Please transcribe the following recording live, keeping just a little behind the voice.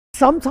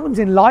sometimes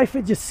in life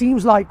it just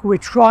seems like we're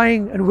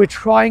trying and we're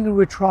trying and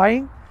we're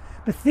trying,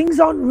 but things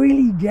aren't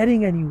really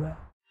getting anywhere.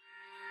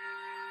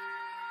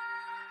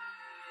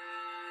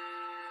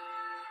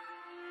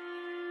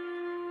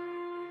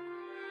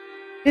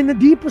 In the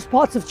deepest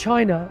parts of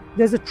China,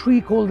 there's a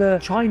tree called the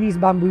Chinese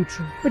bamboo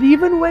tree. But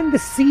even when the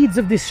seeds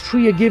of this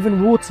tree are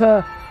given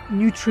water,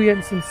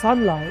 nutrients and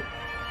sunlight,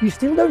 you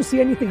still don't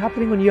see anything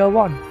happening on year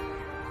 1.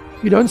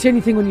 You don't see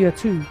anything on year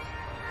 2.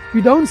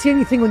 You don't see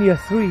anything on year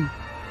 3.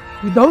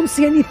 You don't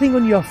see anything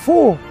on year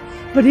 4.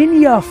 But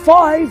in year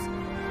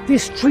 5,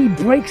 this tree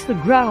breaks the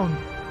ground.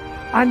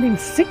 And in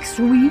 6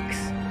 weeks,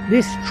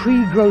 this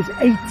tree grows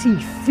 80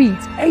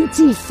 feet.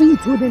 80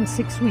 feet within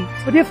 6 weeks.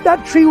 But if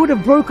that tree would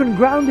have broken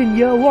ground in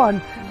year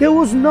 1, there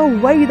was no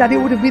way that it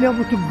would have been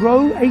able to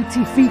grow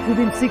 80 feet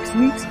within 6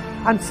 weeks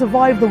and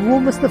survive the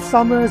warmest of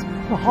summers,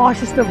 the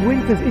harshest of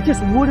winters. It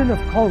just wouldn't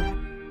have coped.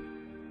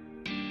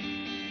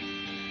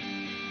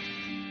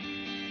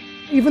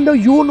 Even though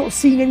you're not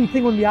seeing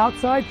anything on the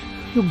outside,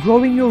 you're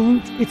growing your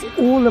roots. It's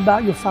all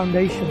about your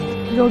foundation.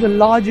 You know, the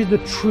larger the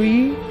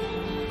tree,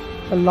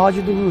 the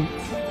larger the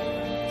roots.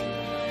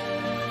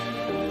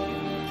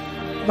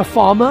 The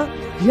farmer,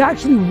 he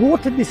actually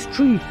watered this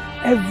tree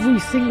every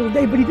single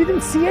day, but he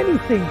didn't see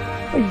anything.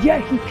 But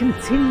yet he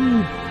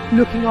continued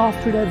looking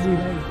after it every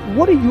day.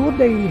 What are your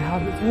daily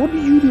habits? What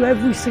do you do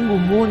every single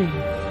morning?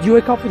 Do you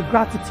wake up with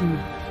gratitude?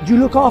 Do you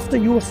look after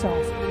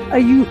yourself? Are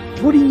you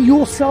putting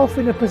yourself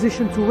in a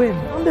position to win?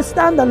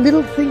 Understand that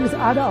little things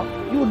add up.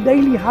 Your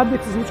daily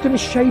habits is what's going to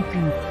shape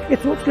you.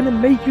 It's what's going to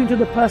make you into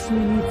the person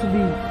you need to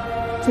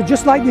be. So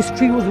just like this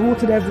tree was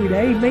watered every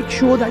day, make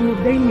sure that your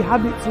daily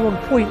habits are on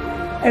point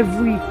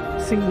every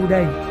single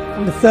day.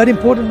 And the third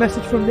important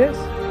message from this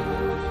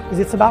is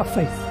it's about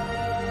faith.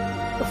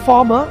 The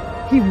farmer,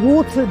 he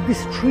watered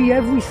this tree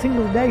every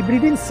single day, but he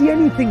didn't see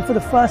anything for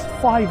the first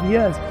 5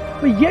 years.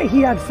 But yet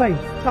he had faith.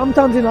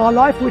 Sometimes in our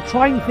life, we're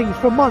trying things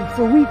for a month,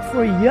 for a week,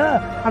 for a year,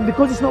 and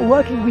because it's not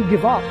working, we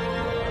give up.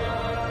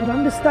 But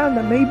understand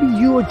that maybe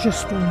you are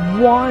just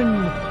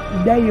one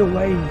day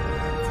away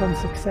from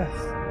success.